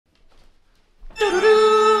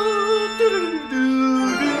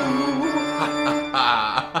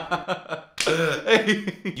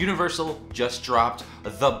today. Universal just dropped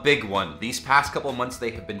the big one. These past couple months,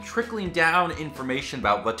 they have been trickling down information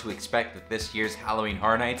about what to expect at this year's Halloween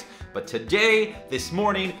Horror Nights. But today, this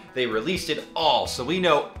morning, they released it all. So we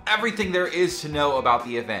know everything there is to know about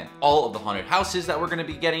the event. All of the haunted houses that we're gonna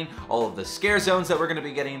be getting, all of the scare zones that we're gonna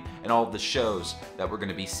be getting, and all of the shows that we're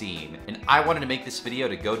gonna be seeing. And I wanted to make this video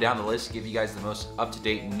to go down the list, give you guys the most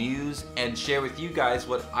up-to-date news, and share with you guys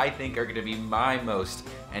what I think are gonna be my most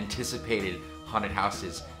anticipated haunted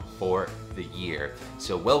houses for the year.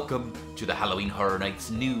 So welcome to the Halloween Horror Nights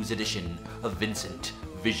news edition of Vincent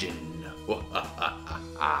Vision.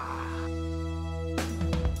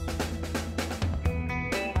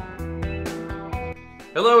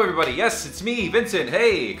 Hello everybody, yes, it's me, Vincent.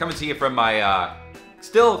 Hey, coming to you from my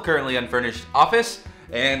still currently unfurnished office,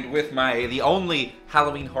 and with the only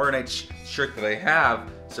Halloween Horror Nights shirt that I have.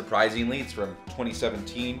 Surprisingly, it's from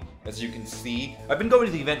 2017. As you can see, I've been going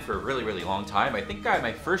to the event for a really, really long time. I think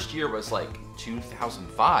my first year was like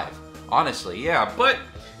 2005. Honestly, yeah. But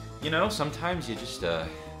you know, sometimes you just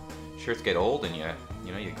shirts get old and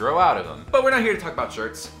you grow out of them. But we're not here to talk about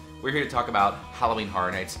shirts. We're here to talk about Halloween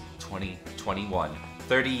Horror Nights 2021.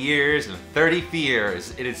 30 years and 30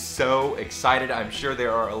 fears. It is so excited. I'm sure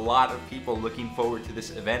there are a lot of people looking forward to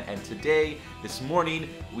this event. And today, this morning,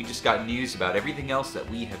 we just got news about everything else that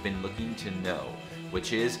we have been looking to know,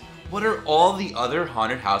 which is, what are all the other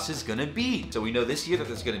haunted houses gonna be? So we know this year that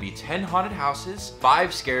there's gonna be 10 haunted houses,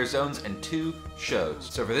 5 scare zones, and 2 shows.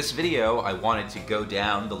 So for this video, I wanted to go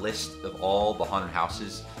down the list of all the haunted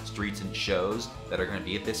houses, streets, and shows that are gonna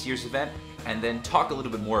be at this year's event, and then talk a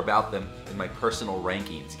little bit more about them in my personal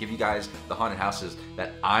rankings. Give you guys the haunted houses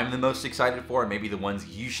that I'm the most excited for, and maybe the ones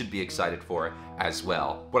you should be excited for as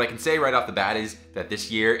well. What I can say right off the bat is that this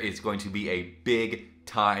year is going to be a big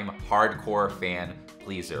time hardcore fan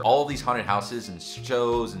pleaser. All of these haunted houses and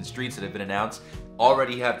shows and streets that have been announced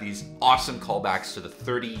already have these awesome callbacks to the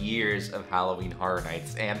 30 years of Halloween Horror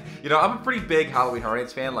Nights. And you know, I'm a pretty big Halloween Horror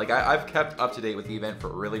Nights fan. Like I've kept up to date with the event for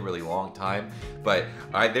a really, really long time. But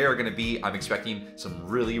they are gonna be, I'm expecting some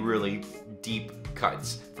really, really deep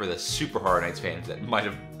cuts for the super Horror Nights fans that might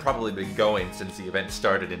have probably been going since the event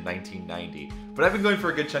started in 1990. But I've been going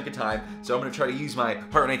for a good chunk of time, so I'm gonna try to use my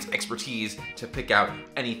Horror Nights expertise to pick out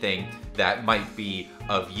anything that might be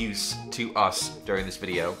of use to us during this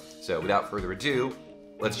video. So without further ado,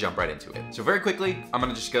 let's jump right into it. So very quickly, I'm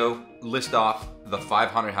gonna just go list off the 5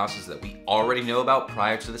 haunted houses that we already know about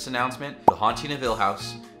prior to this announcement. The Haunting of Hill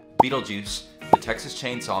House, Beetlejuice, the Texas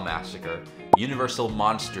Chainsaw Massacre, Universal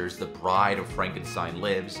Monsters, The Bride of Frankenstein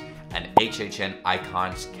Lives, and HHN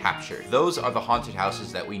Icons Captured. Those are the haunted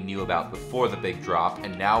houses that we knew about before the big drop,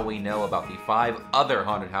 and now we know about the 5 other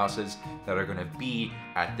haunted houses that are gonna be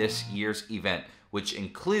at this year's event, which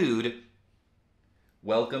include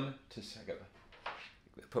Welcome to, I gotta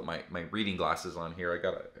put my reading glasses on here. I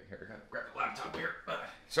gotta grab the laptop here.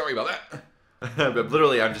 Sorry about that. But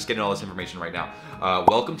literally, I'm just getting all this information right now.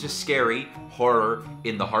 Welcome to Scary, Horror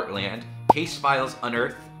in the Heartland, Case Files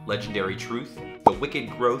Unearthed, Legendary Truth, The Wicked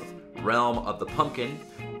Growth, Realm of the Pumpkin,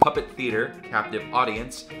 Puppet Theater, Captive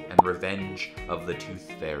Audience, and Revenge of the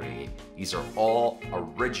Tooth Fairy. These are all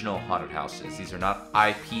original haunted houses. These are not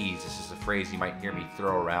IPs. This is a phrase you might hear me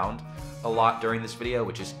throw around a lot during this video,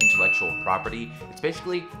 which is intellectual property. It's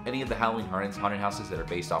basically any of the Halloween haunted houses that are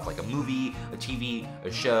based off like a movie, a TV,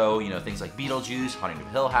 a show, you know, things like Beetlejuice, Haunting of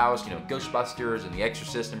Hill House, you know, Ghostbusters and The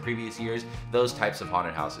Exorcist in previous years, those types of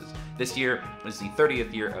haunted houses. This year is the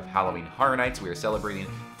 30th year of Halloween Horror Nights. We are celebrating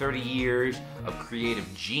 30 years of creative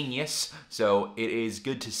genius, so it is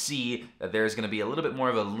good to see that there's gonna be a little bit more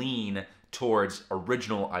of a lean towards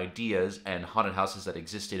original ideas and haunted houses that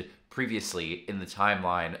existed previously in the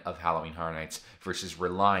timeline of Halloween Horror Nights versus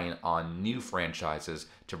relying on new franchises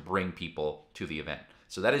to bring people to the event.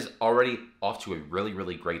 So that is already off to a really,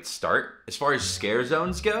 really great start. As far as scare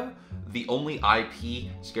zones go, the only IP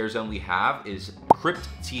scare zone we have is Crypt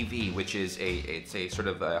TV, which is it's a sort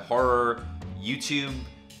of a horror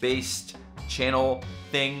YouTube-based channel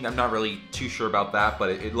thing. I'm not really too sure about that, but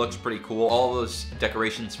it looks pretty cool. All those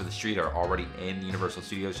decorations for the street are already in Universal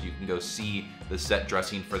Studios, so you can go see the set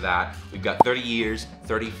dressing for that. We've got 30 Years,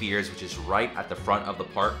 30 Fears, which is right at the front of the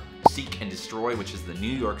park. Seek and Destroy, which is the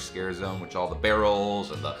New York scare zone, which all the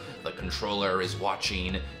barrels and the controller is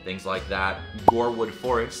watching, things like that. Gorewood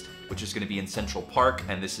Forest, which is going to be in Central Park,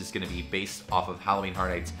 and this is going to be based off of Halloween Horror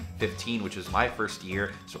Nights 15, which was my first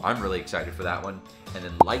year, so I'm really excited for that one. And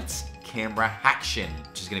then Lights, Camera, Action,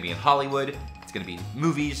 which is going to be in Hollywood. It's going to be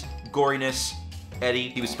movies, goriness, Eddie.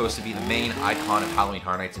 He was supposed to be the main icon of Halloween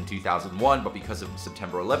Horror Nights in 2001, but because of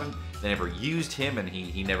September 11th, they never used him and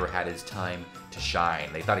he never had his time to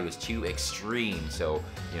shine. They thought he was too extreme, so,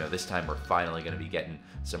 you know, this time we're finally gonna be getting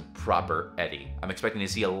some proper Eddie. I'm expecting to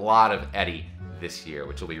see a lot of Eddie this year,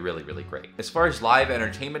 which will be really, really great. As far as live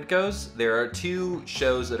entertainment goes, there are 2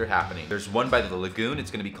 shows that are happening. There's one by the Lagoon.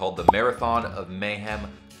 It's gonna be called the Marathon of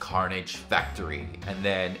Mayhem Carnage Factory. And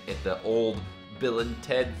then at the old Bill and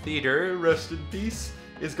Ted Theater, rest in peace,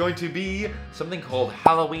 is going to be something called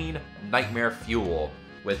Halloween Nightmare Fuel,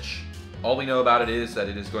 which all we know about it is that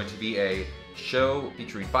it is going to be a show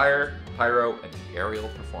featuring fire, pyro, and aerial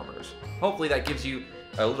performers. Hopefully that gives you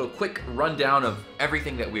a little quick rundown of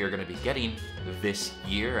everything that we are going to be getting this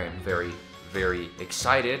year. I'm very, very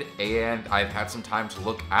excited, and I've had some time to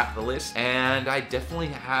look at the list, and I definitely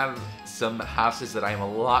have some houses that I am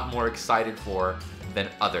a lot more excited for than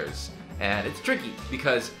others. And it's tricky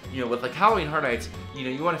because, you know, with like Halloween Horror Nights, you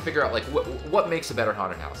know, you want to figure out like what makes a better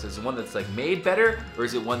haunted house. Is it one that's like made better, or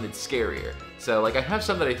is it one that's scarier? So like I have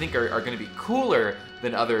some that I think are going to be cooler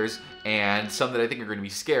than others, and some that I think are going to be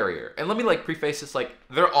scarier. And let me like preface this, like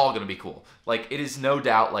they're all going to be cool. Like it is no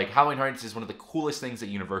doubt like Halloween Horror Nights is one of the coolest things that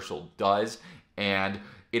Universal does, and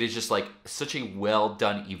it is just like such a well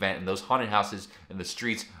done event, and those haunted houses and the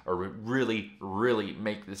streets are really, really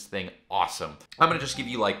make this thing awesome. I'm gonna just give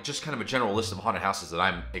you like just kind of a general list of haunted houses that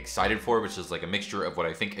I'm excited for, which is like a mixture of what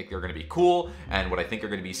I think are gonna be cool and what I think are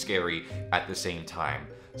gonna be scary at the same time.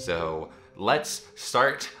 So let's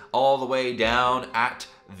start all the way down at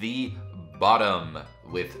the bottom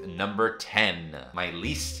with number 10, my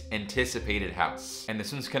least anticipated house. And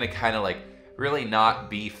this one's gonna kind of like really not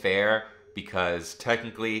be fair, because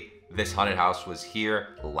technically this haunted house was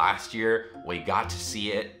here last year. We got to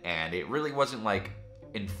see it, and it really wasn't like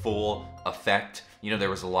in full effect. You know, there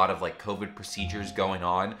was a lot of like COVID procedures going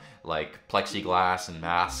on, like plexiglass and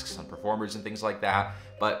masks on performers and things like that.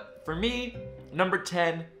 But for me, number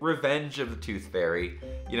 10, Revenge of the Tooth Fairy.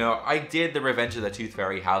 You know, I did the Revenge of the Tooth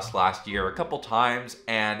Fairy house last year a couple times,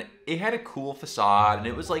 and it had a cool facade, and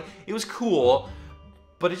it was like, it was cool,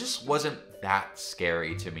 but it just wasn't that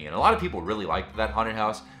scary to me. And a lot of people really liked that haunted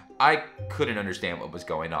house. I couldn't understand what was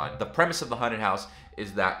going on. The premise of the haunted house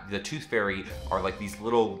is that the Tooth Fairy are like these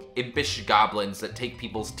little impish goblins that take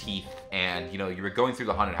people's teeth, and you know, you were going through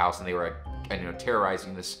the haunted house and they were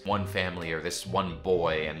terrorizing this one family or this one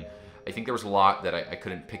boy, and I think there was a lot that I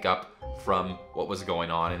couldn't pick up from what was going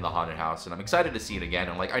on in the haunted house, and I'm excited to see it again.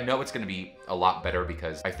 And like, I know it's gonna be a lot better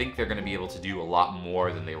because I think they're gonna be able to do a lot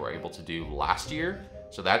more than they were able to do last year.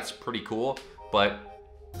 So that's pretty cool, but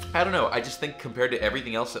I don't know. I just think compared to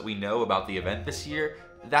everything else that we know about the event this year,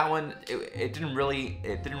 that one, it didn't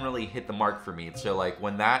really hit the mark for me. So like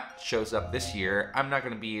when that shows up this year, I'm not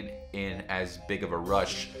gonna be in as big of a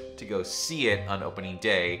rush to go see it on opening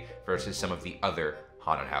day versus some of the other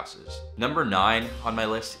haunted houses. Number 9 on my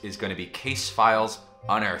list is gonna be Case Files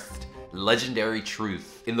Unearthed, Legendary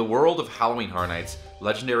Truth. In the world of Halloween Horror Nights,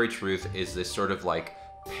 Legendary Truth is this sort of like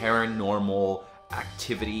paranormal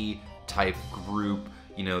activity type group,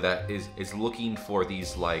 you know, that is looking for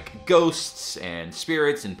these like ghosts and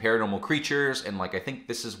spirits and paranormal creatures, and like I think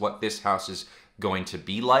this is what this house is going to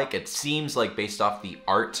be like. It seems like based off the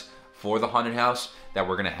art for the haunted house that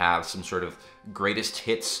we're gonna have some sort of greatest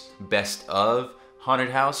hits, best of haunted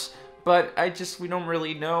house, but we don't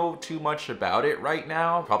really know too much about it right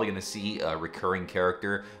now. Probably gonna see a recurring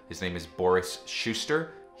character. His name is Boris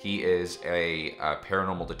Schuster. He is a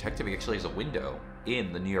paranormal detective. He actually has a window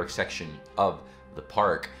in the New York section of the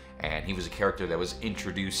park, and he was a character that was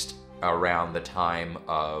introduced around the time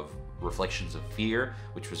of Reflections of Fear,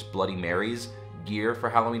 which was Bloody Mary's year for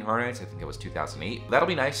Halloween Horror Nights. I think it was 2008. That'll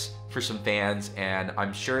be nice for some fans, and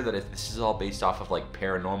I'm sure that if this is all based off of like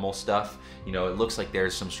paranormal stuff, you know, it looks like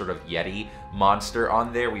there's some sort of Yeti monster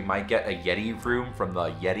on there. We might get a Yeti room from the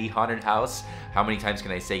Yeti haunted house. How many times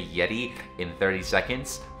can I say Yeti in 30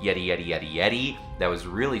 seconds? Yeti, Yeti, Yeti, Yeti. That was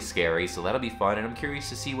really scary, so that'll be fun, and I'm curious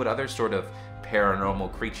to see what other sort of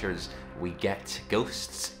paranormal creatures we get.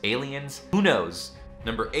 Ghosts, aliens, who knows?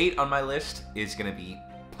 Number 8 on my list is gonna be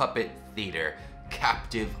Puppet Theater,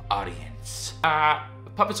 Captive Audience.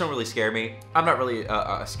 Puppets don't really scare me. I'm not really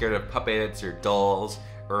scared of puppets or dolls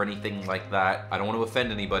or anything like that. I don't want to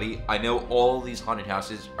offend anybody. I know all these haunted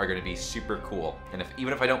houses are gonna be super cool, and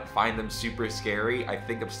even if I don't find them super scary, I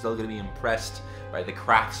think I'm still gonna be impressed by the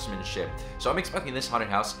craftsmanship. So I'm expecting this haunted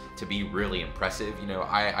house to be really impressive. You know,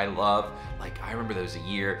 I love, like, I remember there was a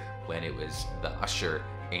year when it was the Usher,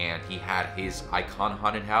 and he had his icon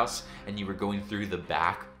haunted house, and you were going through the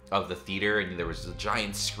back of the theater, and there was a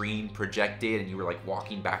giant screen projected and you were like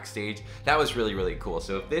walking backstage. That was really, really cool.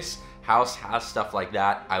 So if this house has stuff like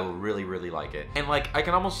that, I will really, really like it. And like, I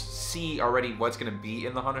can almost see already what's gonna be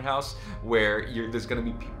in the haunted house, where there's gonna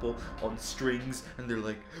be people on strings and they're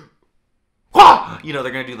like, "Wah!" You know,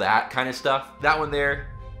 they're gonna do that kind of stuff. That one there,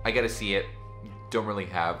 I gotta see it. Don't really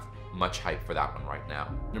have much hype for that one right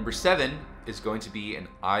now. Number 7 is going to be an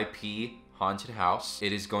IP haunted house.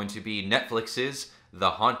 It is going to be Netflix's The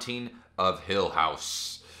Haunting of Hill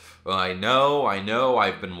House. Well, I know,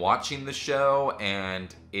 I've been watching the show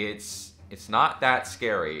and it's not that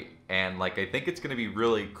scary. And like, I think it's gonna be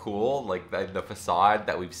really cool, like the facade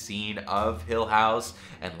that we've seen of Hill House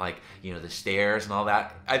and like, you know, the stairs and all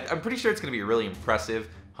that. I'm pretty sure it's gonna be a really impressive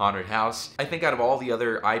haunted house. I think out of all the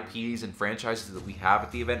other IPs and franchises that we have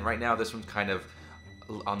at the event right now, this one's kind of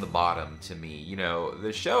on the bottom to me. You know,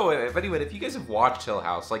 the show, if you guys have watched Hill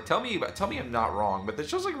House, like tell me I'm not wrong, but the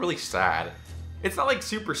show's like really sad. It's not like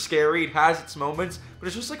super scary, it has its moments, but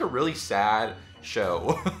it's just like a really sad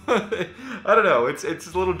show. I don't know, it's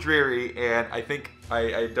a little dreary, and I think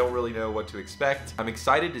I don't really know what to expect. I'm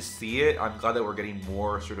excited to see it. I'm glad that we're getting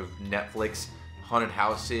more sort of Netflix haunted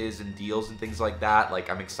houses and deals and things like that. Like,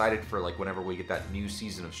 I'm excited for like whenever we get that new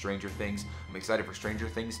season of Stranger Things. I'm excited for Stranger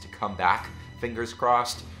Things to come back, fingers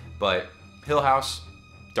crossed. But Hill House,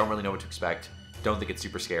 don't really know what to expect. Don't think it's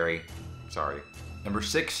super scary. Sorry. Number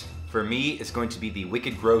 6 for me is going to be the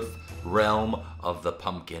Wicked Growth Realm of the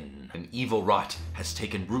Pumpkin. An evil rot has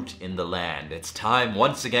taken root in the land. It's time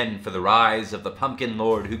once again for the rise of the Pumpkin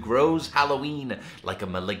Lord, who grows Halloween like a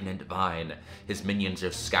malignant vine. His minions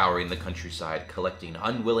are scouring the countryside, collecting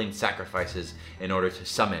unwilling sacrifices in order to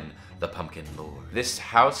summon the Pumpkin Lord. This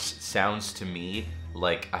house sounds to me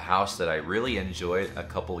like a house that I really enjoyed a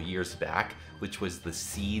couple years back, which was the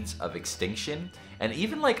Seeds of Extinction, and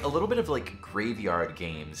even like a little bit of like graveyard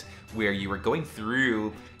games where you were going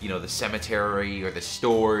through, you know, the cemetery or the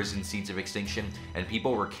stores in Seeds of Extinction, and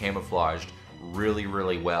people were camouflaged really,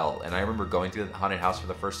 really well. And I remember going through the haunted house for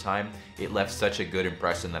the first time. It left such a good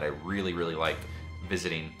impression that I really, really liked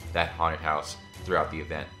visiting that haunted house throughout the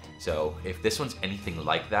event. So if this one's anything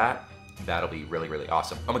like that, that'll be really, really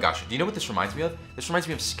awesome. Oh my gosh, do you know what this reminds me of? This reminds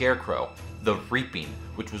me of Scarecrow, The Reaping,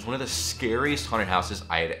 which was one of the scariest haunted houses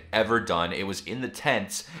I had ever done. It was in the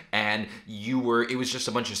tents, and it was just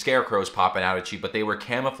a bunch of scarecrows popping out at you, but they were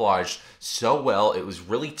camouflaged so well. It was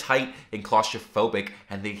really tight and claustrophobic,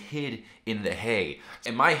 and they hid in the hay.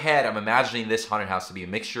 In my head, I'm imagining this haunted house to be a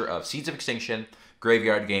mixture of Seeds of Extinction,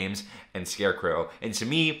 Graveyard Games, and Scarecrow. And to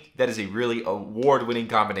me, that is a really award-winning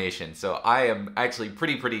combination. So I am actually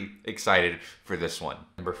pretty excited for this one.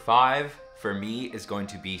 Number 5 for me is going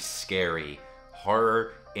to be Scary,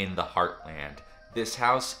 Horror in the Heartland. This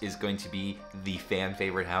house is going to be the fan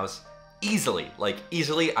favorite house easily. Like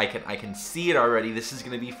easily, I can see it already. This is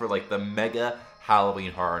gonna be for like the mega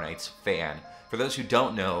Halloween Horror Nights fan. For those who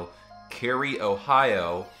don't know, Cary,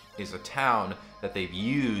 Ohio is a town that they've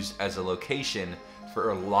used as a location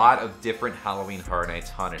for a lot of different Halloween Horror Nights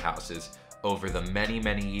haunted houses over the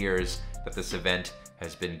many years that this event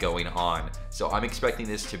has been going on. So I'm expecting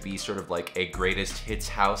this to be sort of like a greatest hits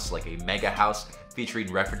house, like a mega house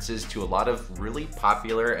featuring references to a lot of really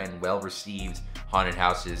popular and well-received haunted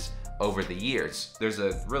houses over the years. There's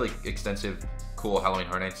a really extensive, cool Halloween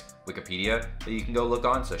Horror Nights Wikipedia that you can go look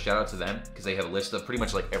on, so shout out to them, because they have a list of pretty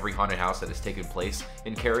much like every haunted house that has taken place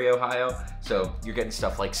in Cary, Ohio. So you're getting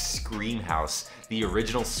stuff like Scream House, the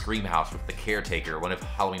original Scream House with the caretaker, one of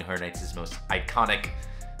Halloween Horror Nights' most iconic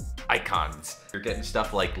icons. You're getting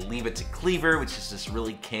stuff like Leave It to Cleaver, which is this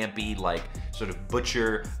really campy, like sort of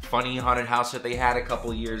butcher, funny haunted house that they had a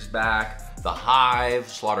couple years back. The Hive,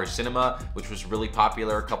 Slaughter Cinema, which was really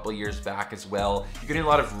popular a couple years back as well. You're getting a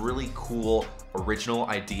lot of really cool, original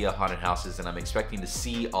idea haunted houses, and I'm expecting to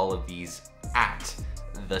see all of these at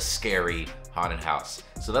the Scary Haunted House.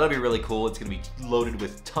 So that'll be really cool. It's gonna be loaded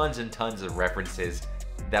with tons and tons of references.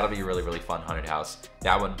 That'll be a really fun haunted house.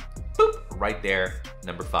 That one, boop, right there,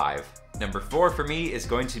 number 5. Number 4 for me is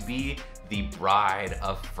going to be The Bride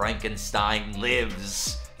of Frankenstein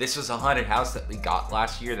Lives. This was a haunted house that we got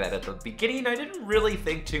last year that at the beginning, I didn't really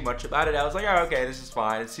think too much about it. I was like, oh, okay, this is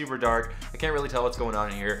fine. It's super dark. I can't really tell what's going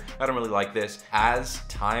on here. I don't really like this. As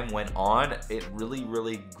time went on, it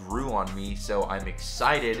really grew on me. So I'm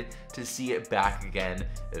excited to see it back again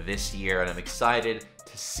this year. And I'm excited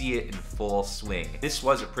to see it in full swing. This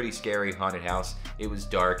was a pretty scary haunted house. It was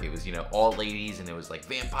dark, it was, you know, all ladies, and it was like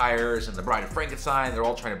vampires and the Bride of Frankenstein. They're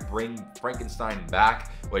all trying to bring Frankenstein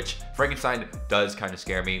back, which Frankenstein does kind of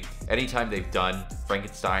scare me. Anytime they've done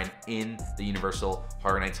Frankenstein in the Universal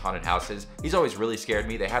Horror Nights haunted houses, he's always really scared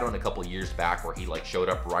me. They had one a couple years back where he like showed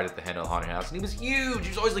up right at the head of the haunted house, and he was huge. He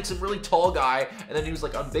was always like some really tall guy, and then he was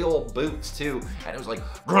like on big old boots too, and it was like,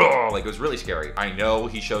 it was really scary. I know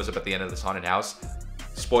he shows up at the end of this haunted house.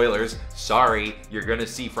 Spoilers, sorry, you're gonna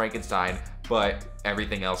see Frankenstein, but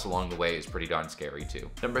everything else along the way is pretty darn scary too.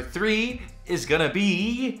 Number 3 is gonna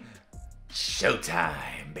be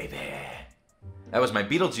Showtime, baby. That was my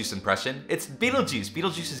Beetlejuice impression. It's Beetlejuice.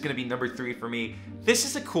 Beetlejuice is gonna be number 3 for me. This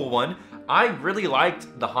is a cool one. I really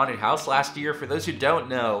liked the haunted house last year. For those who don't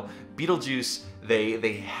know, Beetlejuice,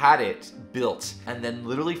 they had it built, and then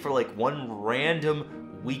literally for like one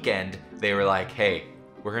random weekend, they were like, hey,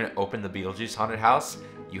 we're gonna open the Beetlejuice haunted house.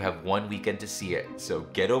 You have one weekend to see it. So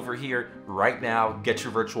get over here right now, get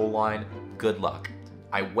your virtual line, good luck.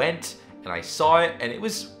 I went and I saw it, and it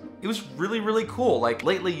was really, really cool. Like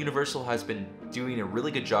lately, Universal has been doing a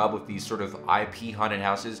really good job with these sort of IP haunted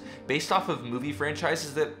houses based off of movie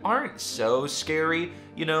franchises that aren't so scary.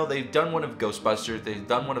 You know, they've done one of Ghostbusters, they've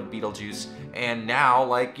done one of Beetlejuice, and now,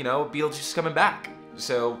 like, you know, Beetlejuice is coming back.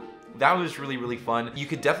 So that was really, really fun. You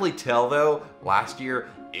could definitely tell though, last year,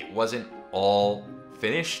 it wasn't all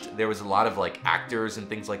finished. There was a lot of like actors and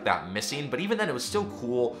things like that missing, but even then it was still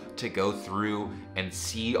cool to go through and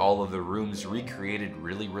see all of the rooms recreated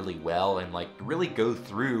really, really well, and like really go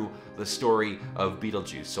through the story of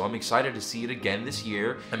Beetlejuice. So I'm excited to see it again this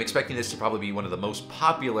year. I'm expecting this to probably be one of the most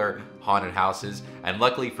popular haunted houses, and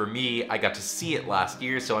luckily for me, I got to see it last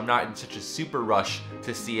year, so I'm not in such a super rush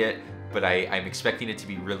to see it. But I'm expecting it to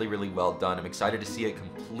be really, really well done. I'm excited to see it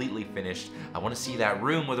completely finished. I want to see that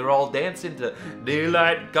room where they're all dancing to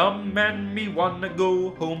Daylight Come and Me Wanna Go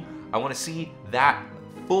Home. I want to see that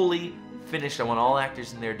fully finished. I want all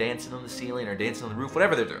actors in there dancing on the ceiling or dancing on the roof,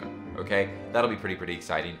 whatever they're doing, okay? That'll be pretty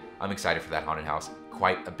exciting. I'm excited for that haunted house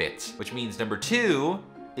quite a bit. Which means number 2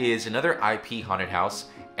 is another IP haunted house,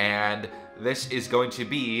 and this is going to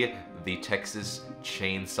be the Texas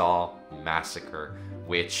Chainsaw Massacre,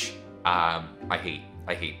 which I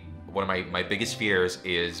hate. One of my biggest fears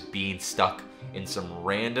is being stuck in some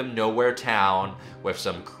random nowhere town with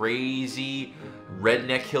some crazy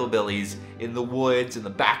redneck hillbillies in the woods, in the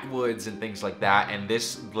backwoods and things like that, and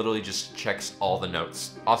this literally just checks all the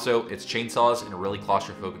notes. Also, it's chainsaws in a really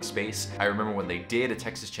claustrophobic space. I remember when they did a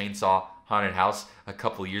Texas Chainsaw haunted house a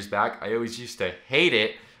couple years back, I always used to hate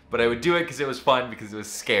it, but I would do it because it was fun, because it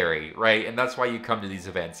was scary, right? And that's why you come to these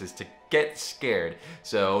events, is to get scared.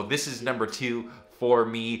 So this is number 2 for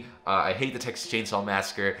me. I hate the Texas Chainsaw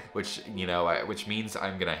Massacre, which, you know, which means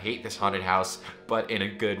I'm gonna hate this haunted house, but in a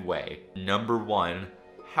good way. Number 1,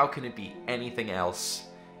 how can it be anything else?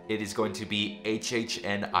 It is going to be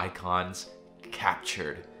HHN Icons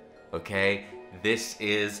Captured, okay? This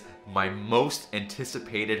is my most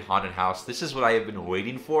anticipated haunted house. This is what I have been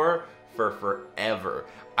waiting for forever.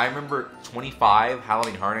 I remember 25,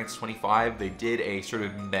 Halloween Horror Nights 25, they did a sort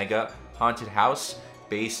of mega haunted house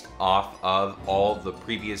based off of all the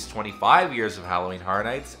previous 25 years of Halloween Horror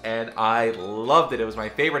Nights, and I loved it. It was my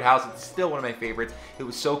favorite house. It's still one of my favorites. It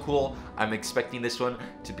was so cool. I'm expecting this one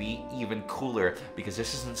to be even cooler, because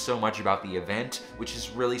this isn't so much about the event, which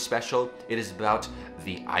is really special. It is about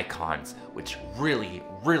the icons, which really,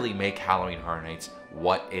 really make Halloween Horror Nights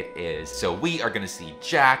what it is. So we are gonna see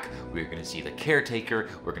Jack, we're gonna see the caretaker,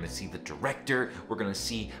 we're gonna see the director, we're gonna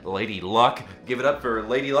see Lady Luck. Give it up for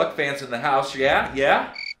Lady Luck fans in the house,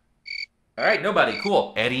 yeah? All right, nobody,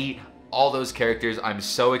 cool. Eddie, all those characters, I'm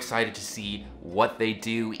so excited to see what they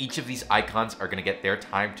do. Each of these icons are gonna get their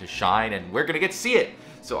time to shine, and we're gonna get to see it.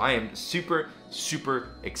 So I am super,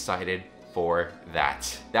 super excited for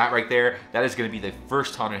that. That right there, that is gonna be the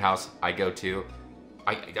first haunted house I go to.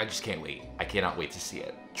 I just can't wait. I cannot wait to see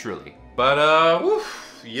it, truly. But,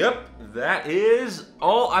 yep, that is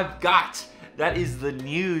all I've got. That is the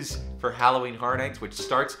news for Halloween Horror Nights, which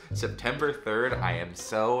starts September 3rd. I am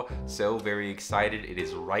so very excited. It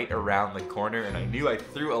is right around the corner, and I knew I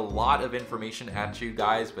threw a lot of information at you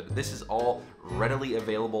guys, but this is all readily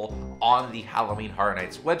available on the Halloween Horror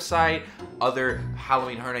Nights website. Other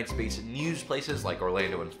Halloween Horror Nights based news places like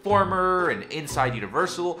Orlando Informer and Inside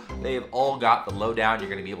Universal, they have all got the lowdown. You're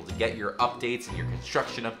gonna be able to get your updates and your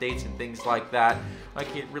construction updates and things like that. I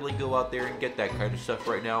can't really go out there and get that kind of stuff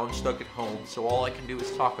right now. I'm stuck at home, so all I can do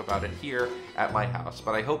is talk about it here at my house.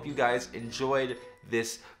 But I hope you guys enjoyed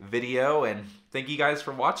this video, and thank you guys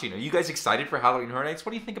for watching. Are you guys excited for Halloween Horror Nights?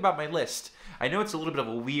 What do you think about my list? I know it's a little bit of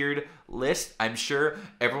a weird list. I'm sure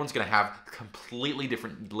everyone's gonna have completely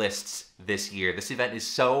different lists this year. This event is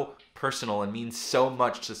so personal and means so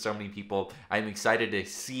much to so many people. I'm excited to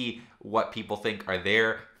see what people think are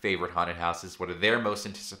their favorite haunted houses, what are their most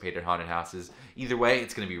anticipated haunted houses. Either way,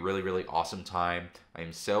 it's gonna be a really, really awesome time. I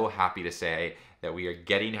am so happy to say that we are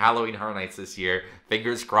getting Halloween Horror Nights this year.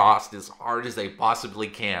 Fingers crossed as hard as they possibly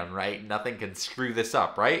can, right? Nothing can screw this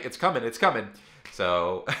up, right? It's coming, it's coming.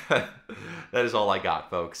 So that is all I got,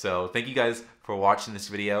 folks. So thank you guys for watching this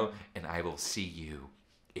video, and I will see you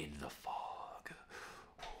in the fog.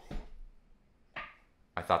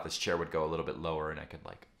 I thought this chair would go a little bit lower and I could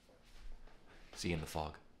like see in the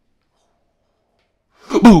fog.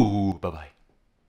 Boo! Bye-bye.